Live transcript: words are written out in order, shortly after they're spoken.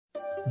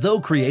Though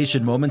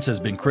Creation Moments has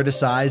been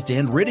criticized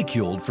and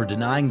ridiculed for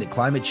denying that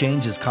climate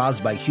change is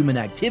caused by human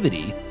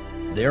activity,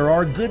 there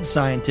are good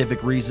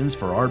scientific reasons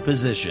for our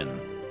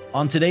position.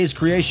 On today's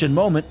Creation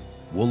Moment,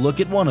 we'll look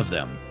at one of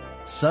them,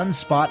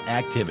 sunspot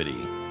activity.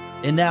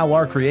 And now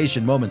our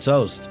Creation Moments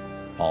host,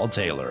 Paul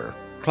Taylor.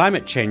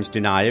 Climate change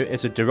denier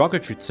is a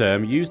derogatory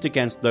term used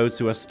against those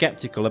who are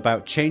skeptical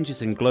about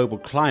changes in global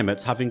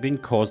climate having been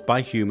caused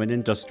by human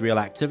industrial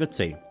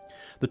activity.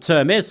 The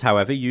term is,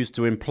 however, used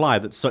to imply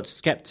that such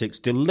skeptics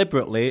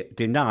deliberately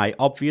deny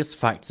obvious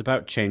facts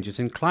about changes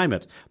in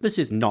climate. This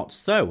is not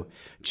so.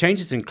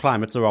 Changes in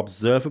climate are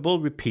observable,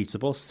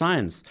 repeatable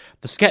science.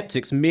 The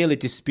skeptics merely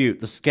dispute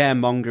the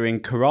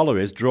scaremongering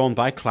corollaries drawn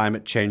by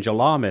climate change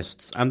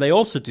alarmists, and they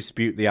also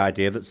dispute the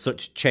idea that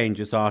such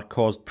changes are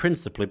caused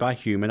principally by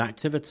human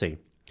activity.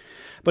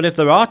 But if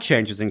there are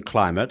changes in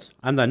climate,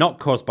 and they're not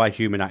caused by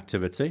human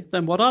activity,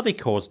 then what are they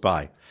caused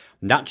by?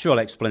 Natural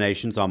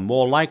explanations are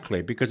more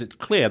likely because it's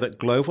clear that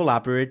global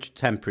average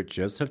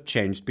temperatures have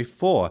changed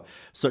before,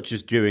 such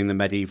as during the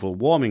medieval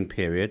warming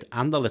period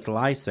and the Little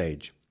Ice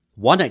Age.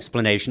 One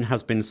explanation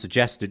has been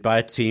suggested by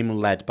a team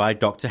led by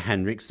Dr.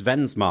 Henrik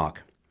Svensmark.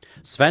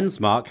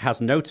 Svensmark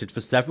has noted for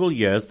several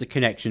years the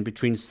connection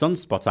between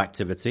sunspot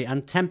activity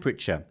and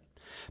temperature.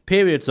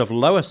 Periods of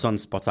lower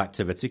sunspot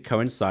activity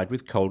coincide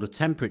with colder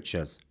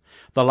temperatures.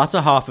 The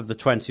latter half of the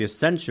 20th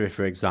century,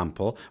 for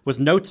example, was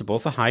notable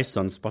for high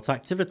sunspot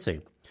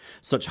activity.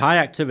 Such high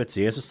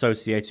activity is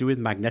associated with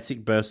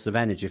magnetic bursts of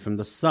energy from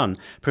the sun,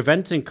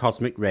 preventing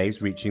cosmic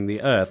rays reaching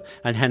the Earth,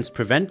 and hence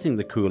preventing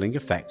the cooling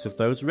effect of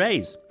those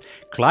rays.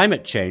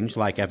 Climate change,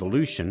 like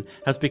evolution,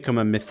 has become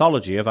a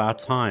mythology of our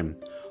time.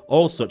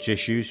 All such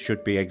issues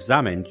should be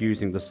examined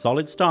using the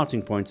solid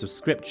starting points of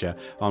Scripture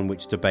on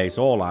which to base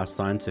all our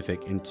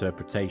scientific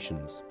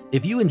interpretations.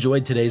 If you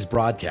enjoyed today's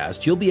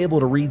broadcast, you'll be able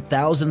to read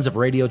thousands of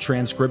radio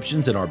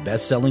transcriptions in our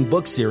best-selling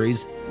book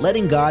series,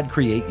 Letting God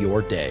Create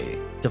Your Day.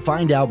 To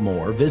find out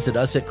more, visit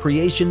us at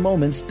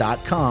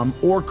creationmoments.com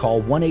or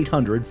call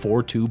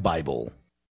 1-800-42-BIBLE.